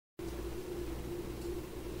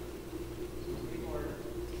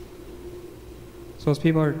So as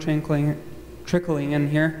people are trickling in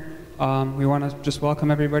here, we want to just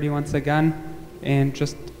welcome everybody once again, and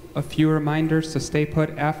just a few reminders to stay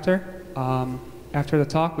put after. After the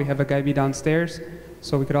talk, we have a Gaibi downstairs,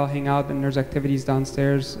 so we could all hang out, and there's activities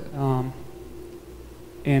downstairs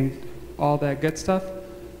and all that good stuff.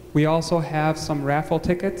 We also have some raffle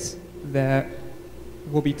tickets that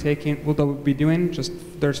we'll be doing. Just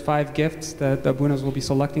there's 5 gifts that the Abunas will be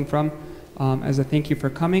selecting from as a thank you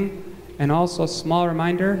for coming. And also a small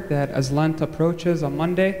reminder that as Lent approaches on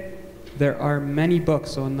Monday, there are many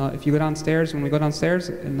books. So if you go downstairs, when we go downstairs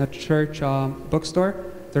in the church bookstore,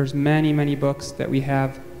 there's many books that we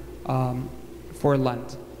have for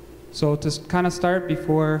Lent. So to kind of start,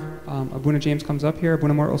 before Abuna James comes up here,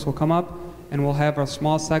 Abuna Morcos will come up, and we'll have a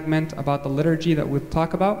small segment about the liturgy that we'll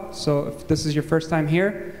talk about. So if this is your first time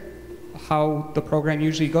here, how the program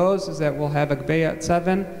usually goes is that we'll have a Gbeya at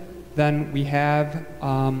 7, then we have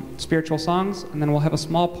spiritual songs, and then we'll have a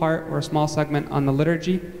small part or a small segment on the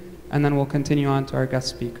liturgy, and then we'll continue on to our guest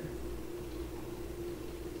speaker.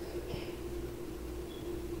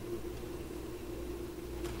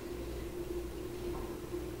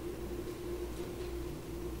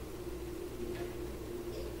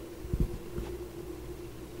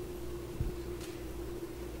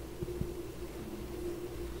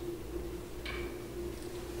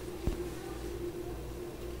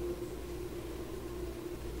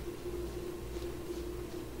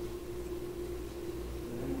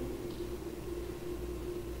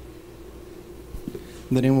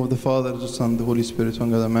 In the name of the Father, the Son, the Holy Spirit,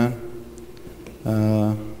 one God, Amen.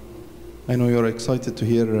 I know you're excited to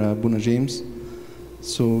hear Abuna James,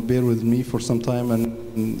 so bear with me for some time,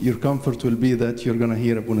 and your comfort will be that you're going to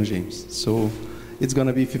hear Abuna James. So it's going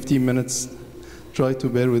to be 15 minutes. Try to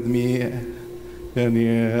bear with me and,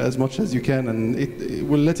 as much as you can, and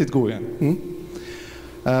we'll let it go.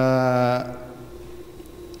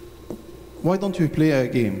 Why don't we play a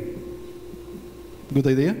game? Good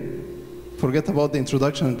idea? Forget about the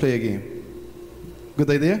introduction and play a game. Good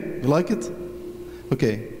idea? You like it?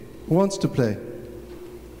 Okay. Who wants to play?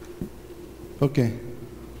 Okay.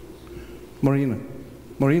 Marina.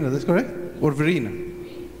 Marina, that's correct? Or Verena?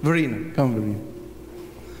 Verena. Come, Verena.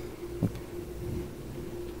 Okay.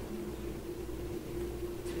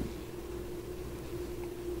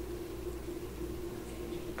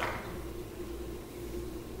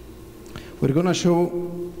 We're going to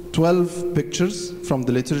show 12 pictures from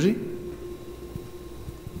the liturgy.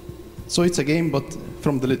 So it's a game, but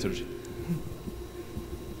from the liturgy.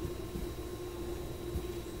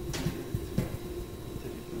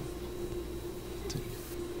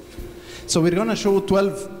 So we're going to show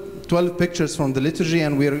 12 pictures from the liturgy,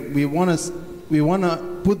 and we want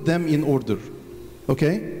to put them in order.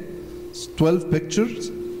 Okay? It's 12 pictures,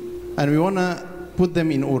 and we want to put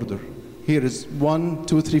them in order. Here is 1,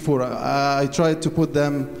 2, 3, 4. I tried to put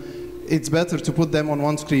them. It's better to put them on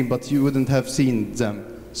one screen, but you wouldn't have seen them.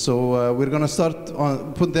 So we're going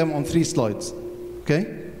to put them on 3 slides,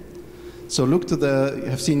 okay? So look to you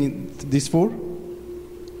have seen these 4?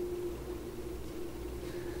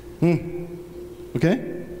 Okay?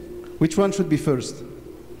 Which one should be first?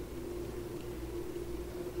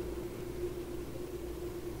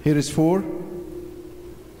 Here is 4,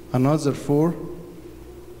 another 4,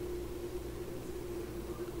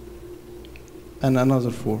 and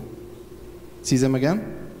another 4. See them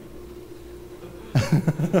again?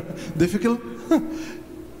 Difficult?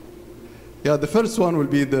 Yeah, the first one will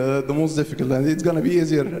be the most difficult, and it's going to be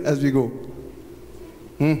easier as we go.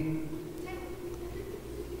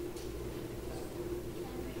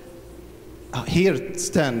 Here it's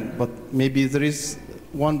 10, but maybe there is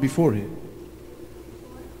one before here.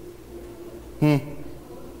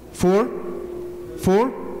 4? 4?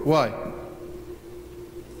 Why?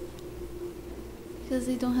 Because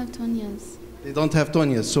they don't have tonias. They don't have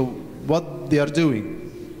tonias, so what they are doing?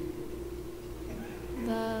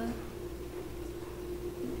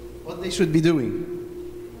 What they should be doing?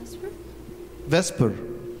 Vesper? Vesper.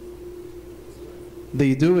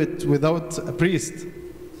 They do it without a priest.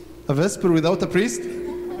 A Vesper without a priest?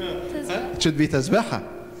 It should be Tasbeha.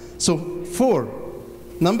 So 4.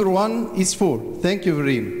 Number 1 is 4. Thank you,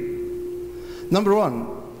 Vereen. Number 1,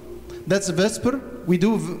 that's a Vesper. We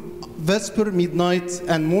do Vesper, midnight,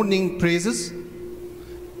 and morning praises.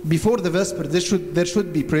 Before the Vesper, there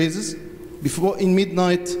should be praises. Before, in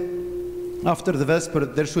midnight, after the Vesper,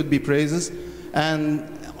 there should be praises. And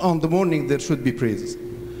on the morning, there should be praises.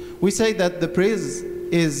 We say that the praise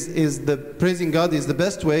praising God is the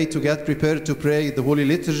best way to get prepared to pray the Holy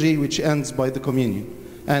Liturgy, which ends by the communion.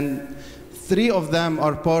 And 3 of them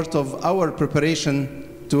are part of our preparation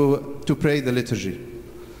to pray the liturgy.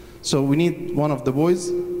 So we need one of the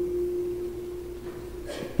boys.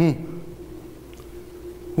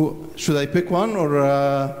 Should I pick one,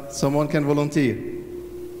 or someone can volunteer?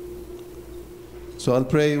 So I'll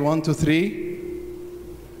pray 1, 2, 3,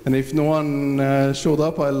 and if no one showed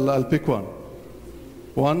up, I'll pick one.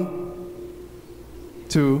 1,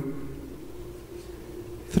 2,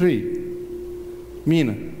 3.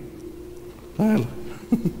 Mina. Well.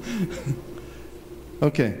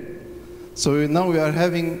 Okay. So now we are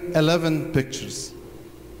having 11 pictures.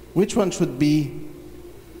 Which one should be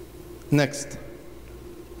next?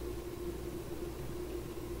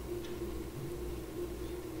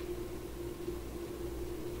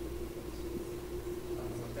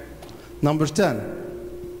 Number 10.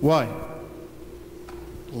 Why?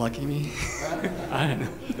 Lucky me. I don't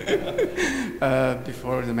know.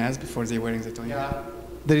 Before the Mass, before they wearing the tonya.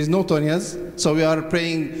 There is no tonias. So we are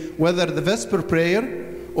praying whether the Vesper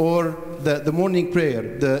prayer or the morning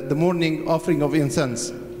prayer, the morning offering of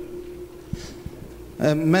incense.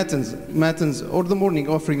 Matins, or the morning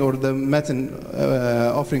offering or the matin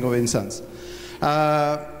offering of incense.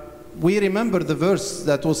 We remember the verse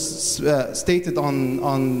that was stated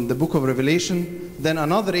on the book of Revelation. Then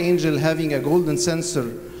another angel having a golden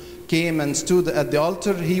censer came and stood at the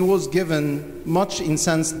altar. He was given much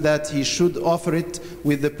incense that he should offer it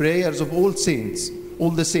with the prayers of all the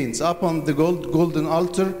saints, up on the golden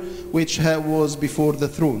altar which was before the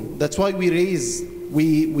throne. That's why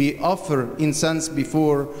we offer incense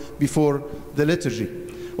before the liturgy.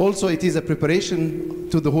 Also, it is a preparation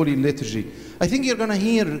to the Holy Liturgy. I think you're going to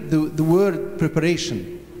hear the word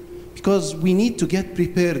preparation, because we need to get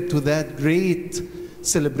prepared to that great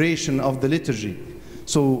celebration of the liturgy.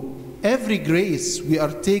 So every grace we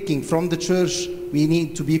are taking from the church, we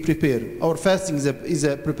need to be prepared. Our fasting is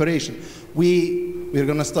a preparation. We're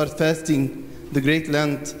going to start fasting the Great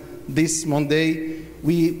Lent this Monday,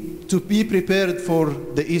 to be prepared for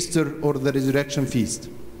the Easter or the Resurrection Feast.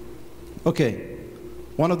 Okay,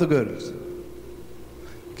 one of the girls.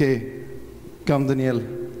 Okay, come Danielle.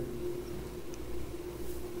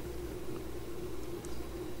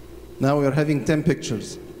 Now we are having 10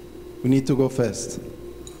 pictures. We need to go fast.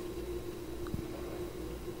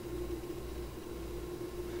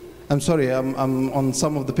 I'm sorry, I'm on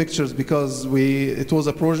some of the pictures because it was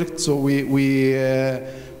a project, so we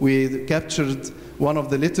captured one of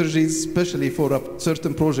the liturgies, especially for a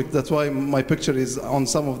certain project. That's why my picture is on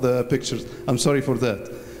some of the pictures. I'm sorry for that.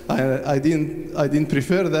 I didn't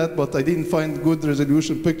prefer that, but I didn't find good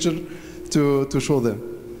resolution picture to show them.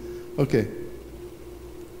 Okay.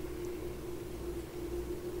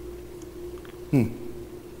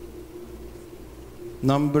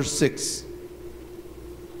 Number 6.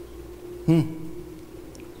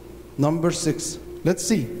 Number 6. Let's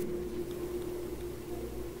see.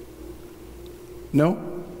 No?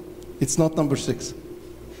 It's not number 6.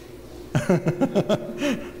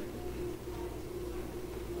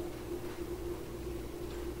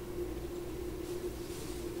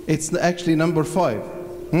 It's actually number 5.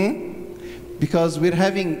 Because we're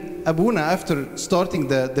having Abuna, after starting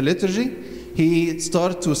the liturgy, he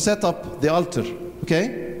starts to set up the altar.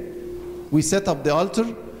 Okay? We set up the altar.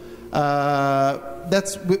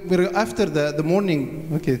 We're after the morning.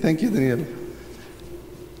 Okay, thank you, Daniel.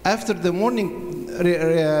 After the morning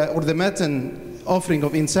or the matin offering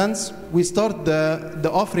of incense, we start the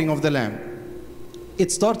offering of the lamb.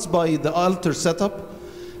 It starts by the altar setup,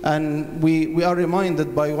 and we are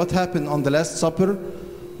reminded by what happened on the Last Supper,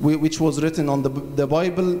 which was written on the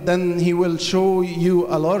Bible. Then he will show you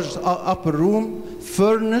a large upper room,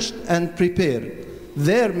 furnished and prepared.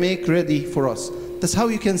 There make ready for us. That's how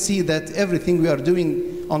you can see that everything we are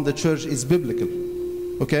doing on the church is biblical.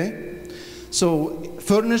 Okay? So,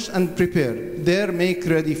 furnish and prepare. There make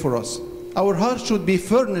ready for us. Our heart should be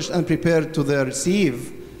furnished and prepared to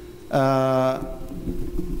receive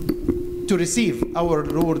our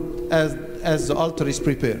Lord as the altar is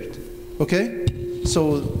prepared. Okay?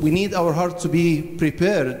 So, we need our heart to be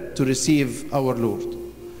prepared to receive our Lord.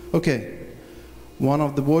 Okay. One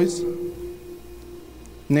of the boys.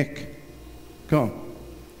 Nick. Come.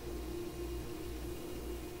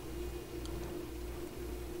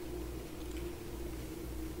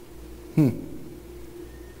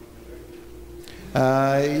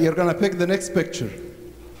 You're going to pick the next picture.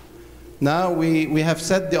 Now we have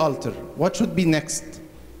set the altar. What should be next?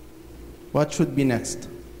 What should be next?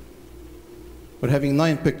 We're having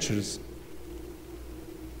 9 pictures.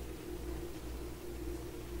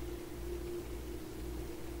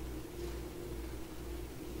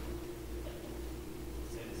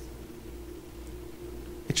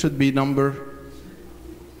 It should be number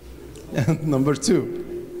 2.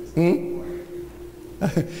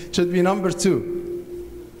 It should be number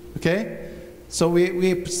 2. Okay? So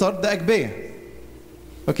we start the Agbeya.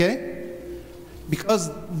 Okay? Because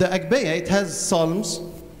the Agbeya, it has psalms,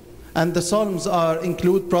 and the psalms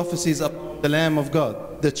include prophecies about the Lamb of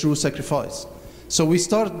God, the true sacrifice. So we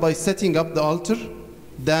start by setting up the altar,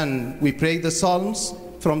 then we pray the psalms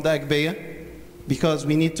from the Agbeya, because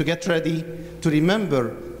we need to get ready to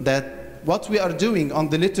remember that what we are doing on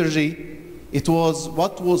the liturgy, it was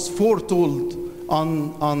what was foretold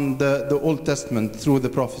on the Old Testament through the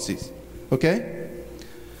prophecies. Okay?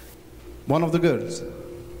 One of the girls.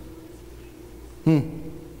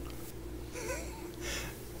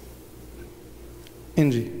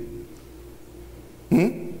 Angie.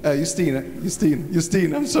 Justine,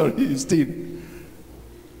 I'm sorry, Justine.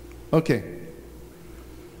 Okay.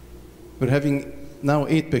 We're having now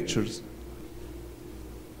 8 pictures.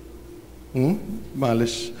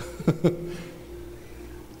 معلش.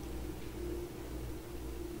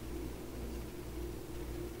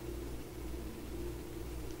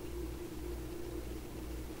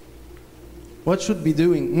 What should be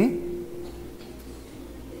doing?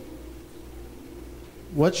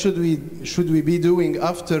 What should we be doing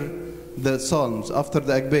after the Psalms, after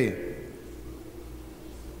the Agbeya?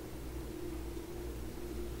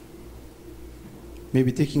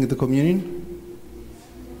 Maybe taking the communion?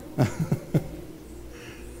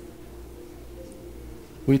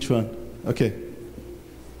 Which one? Okay.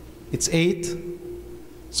 It's 8.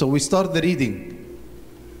 So we start the reading.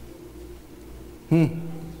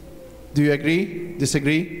 Do you agree?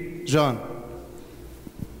 Disagree? John?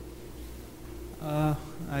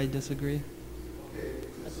 I disagree.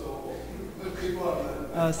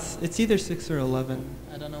 It's either 6 or 11.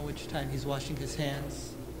 I don't know which time he's washing his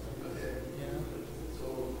hands. Yeah. So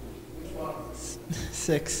which one?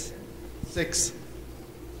 6. 6.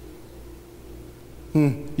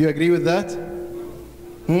 You agree with that?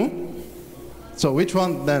 So which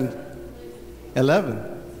one then? 11.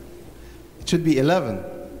 It should be 11.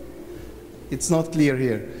 It's not clear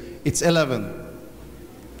here. It's 11.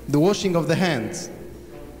 The washing of the hands.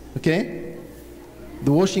 Okay?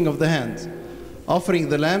 The washing of the hands. Offering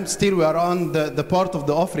the lamb. Still we are on the part of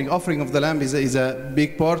the offering. Offering of the lamb is a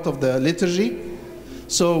big part of the liturgy.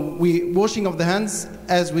 So washing of the hands,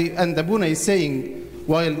 and the Abuna is saying,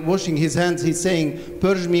 while washing his hands, he's saying,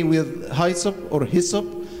 purge me with hyssop or hyssop,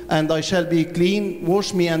 and I shall be clean.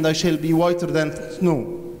 Wash me and I shall be whiter than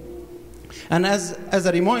snow. And as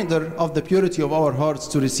a reminder of the purity of our hearts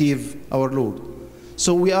to receive our Lord.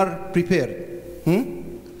 So we are prepared.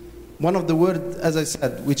 One of the words, as I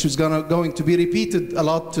said, which is going to be repeated a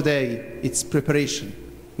lot today, it's preparation.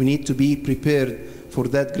 We need to be prepared for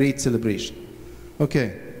that great celebration.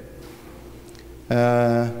 Okay.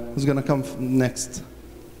 Who's going to come next?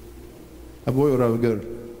 A boy or a girl?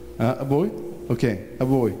 A boy? Okay, a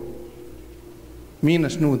boy. Mina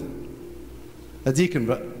Shnood. A deacon,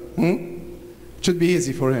 but it should be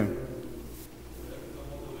easy for him.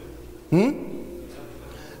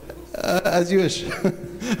 As you wish.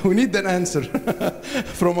 We need an answer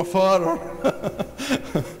from afar or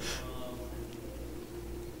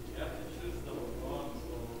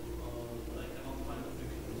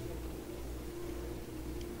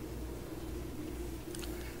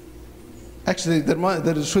Actually,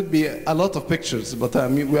 there should be a lot of pictures, but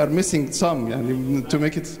we are missing some to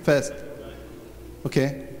make it fast.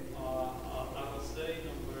 Okay. I will say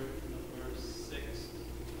number 6. 6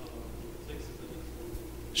 is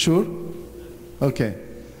the Sure? Okay.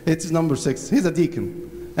 It's number 6. He's a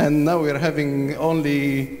deacon. And now we're having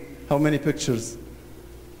only how many pictures?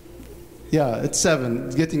 Yeah, it's 7.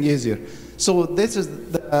 It's getting easier. So this is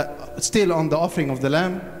still on the offering of the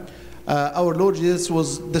lamb. Our Lord Jesus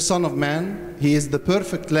was the Son of Man. He is the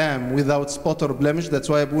perfect lamb without spot or blemish. That's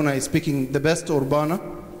why Abuna is speaking the best Urbana,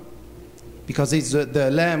 because he's the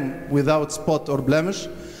lamb without spot or blemish.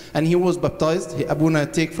 And he was baptized. Abuna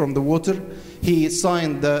take from the water. He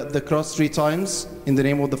signed the cross 3 times in the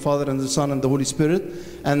name of the Father and the Son and the Holy Spirit,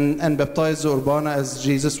 and baptized the Urbana as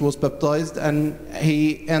Jesus was baptized, and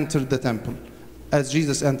he entered the temple, as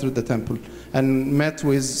Jesus entered the temple, and met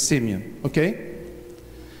with Simeon. Okay?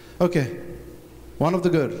 Okay, one of the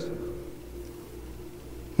girls.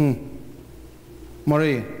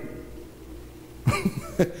 Marie.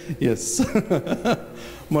 Yes.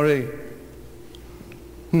 Marie.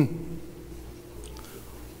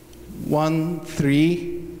 1,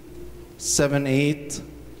 3, 7, 8,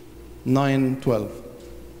 9, 12.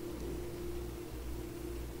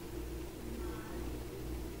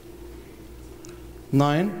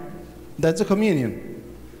 9. That's a communion.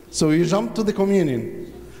 So you jump to the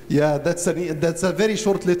communion. Yeah, that's a very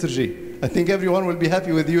short liturgy. I think everyone will be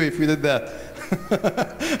happy with you if we did that.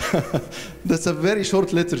 That's a very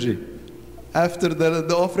short liturgy. After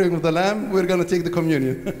the offering of the lamb, we're going to take the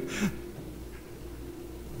communion.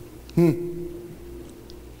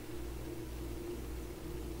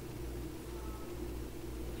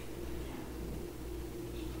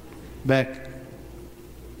 Back.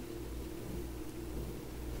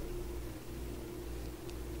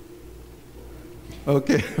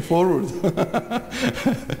 Okay, forward.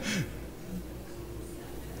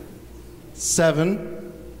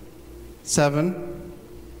 7. 7.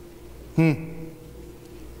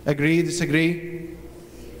 Agree, disagree?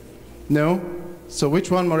 No? So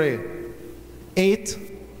which one, Maria? 8.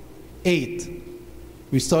 8.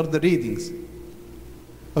 We start the readings.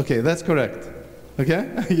 Okay, that's correct.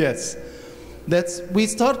 Okay? Yes. We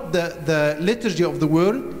start the liturgy of the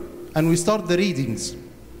word and we start the readings.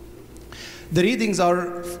 The readings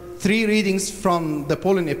are 3 readings from the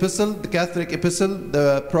Pauline epistle, the Catholic epistle,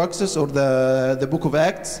 the Proxus or the book of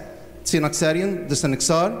Acts, Synaxarion, the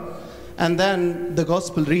Synaxar, and then the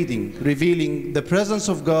gospel reading, revealing the presence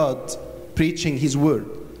of God, preaching his word.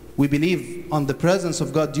 We believe on the presence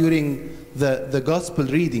of God during the gospel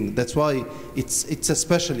reading. That's why it's a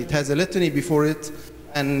special. It has a litany before it,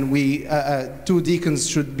 and we 2 deacons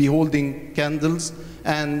should be holding candles,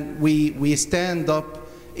 and we stand up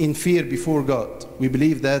in fear before God. We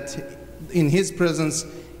believe that in his presence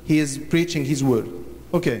he is preaching his word.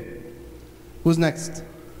 Okay, who's next?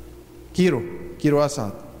 Kiro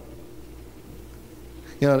Asad.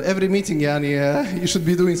 Yeah, every meeting, you should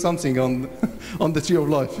be doing something on the tree of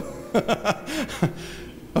life.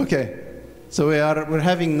 Okay, so we're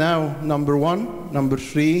having now number 1, number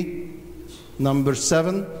 3, number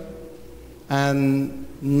 7, and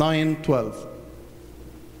 9, 12.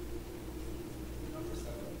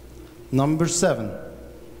 Number 7.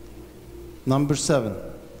 Number 7.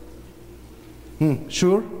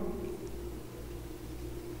 Sure?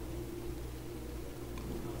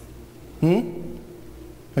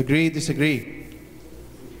 Agree, disagree?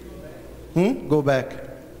 Go back.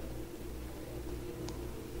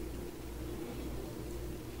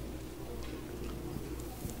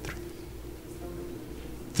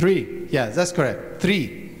 3. Yeah, that's correct.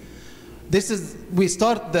 3. We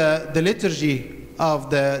start the liturgy of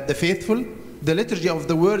the faithful. The liturgy of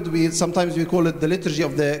the word, sometimes we call it the liturgy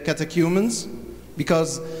of the catechumens,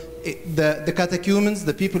 because the catechumens,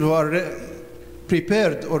 the people who are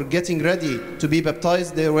prepared or getting ready to be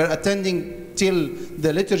baptized, they were attending till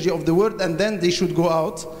the liturgy of the word, and then they should go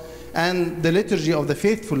out, and the liturgy of the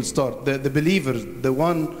faithful start, the believers, the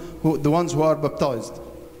ones who are baptized.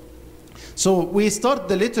 So we start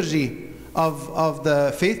the liturgy of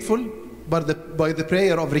the faithful by the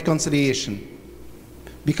prayer of reconciliation.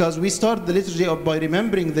 Because we start the liturgy by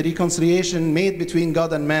remembering the reconciliation made between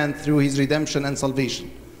God and man through his redemption and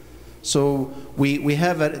salvation. So we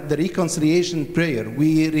have the reconciliation prayer.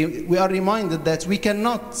 We are reminded that we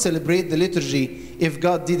cannot celebrate the liturgy if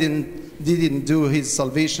God didn't do his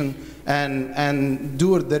salvation and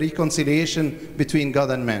do the reconciliation between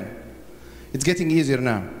God and man. It's getting easier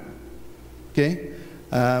now. Okay,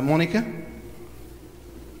 Monica?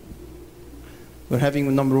 We're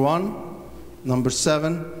having number 1, number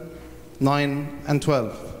 7, 9, and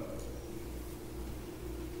 12.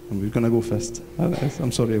 And we're going to go fast.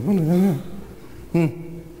 I'm sorry.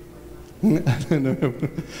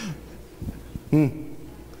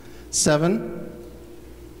 7.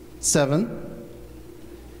 7.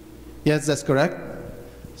 Yes, that's correct.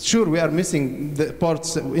 Sure, we are missing the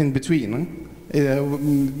parts in between.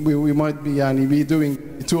 We might be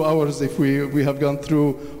doing 2 hours if we have gone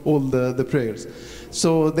through all the prayers.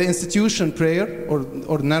 So the institution prayer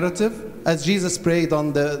or narrative, as Jesus prayed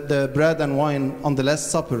on the bread and wine on the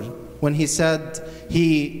Last Supper, when he said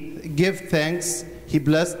he gave thanks, he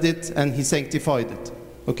blessed it, and he sanctified it.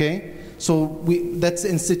 Okay? So that's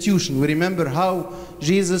institution. We remember how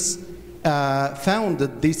Jesus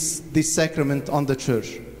founded this sacrament on the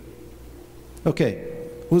church. Okay,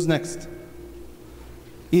 who's next?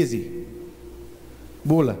 Easy.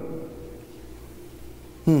 Bola.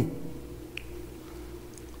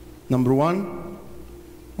 Number 1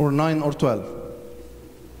 or 9 or 12?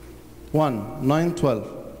 1, 9, 12.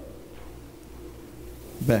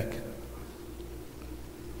 Back.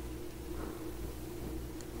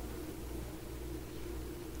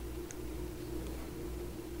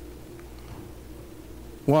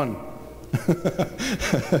 One.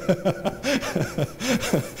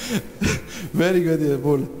 Very good,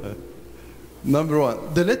 Paul. Number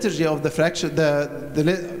 1, the liturgy of the fraction.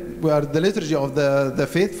 We are the liturgy of the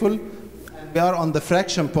faithful. We are on the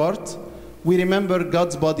fraction part. We remember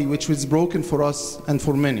God's body, which was broken for us and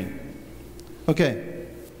for many. Okay.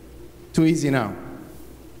 Too easy now.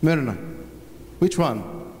 Myrna, which one?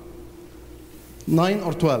 9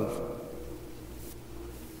 or 12?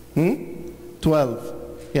 12.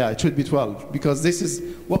 Yeah, it should be 12 because this is,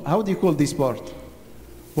 how do you call this part?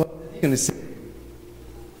 What are you going to say?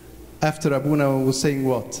 After Abuna was saying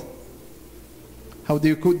what? How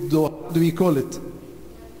do we call it?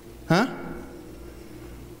 Huh?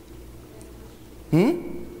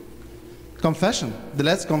 Confession. The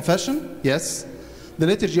last confession, yes. The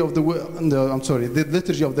liturgy of the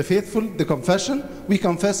liturgy of the faithful, the confession. We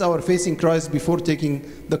confess our faith in Christ before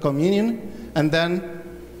taking the communion. And then,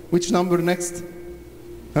 which number next?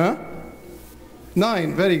 Huh?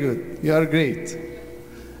 9, very good. You are great.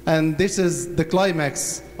 And this is the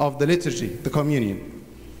climax of the liturgy, the communion.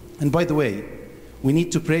 And by the way, we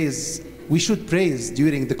should praise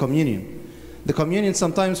during the communion. The communion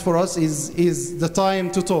sometimes for us is the time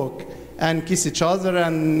to talk and kiss each other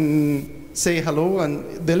and say hello,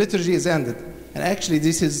 and the liturgy is ended. And actually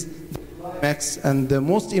this is the climax and the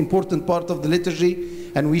most important part of the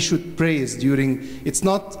liturgy, and we should praise during. It's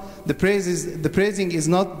not, the praising is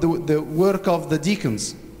not the work of the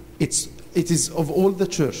deacons. It is of all the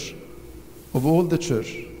church. Of all the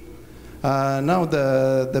church. Now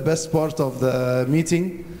the best part of the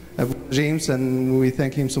meeting, James, and we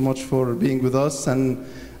thank him so much for being with us, and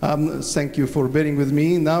thank you for bearing with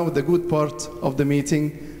me. Now the good part of the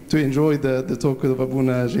meeting, to enjoy the talk of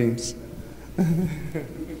Abuna James.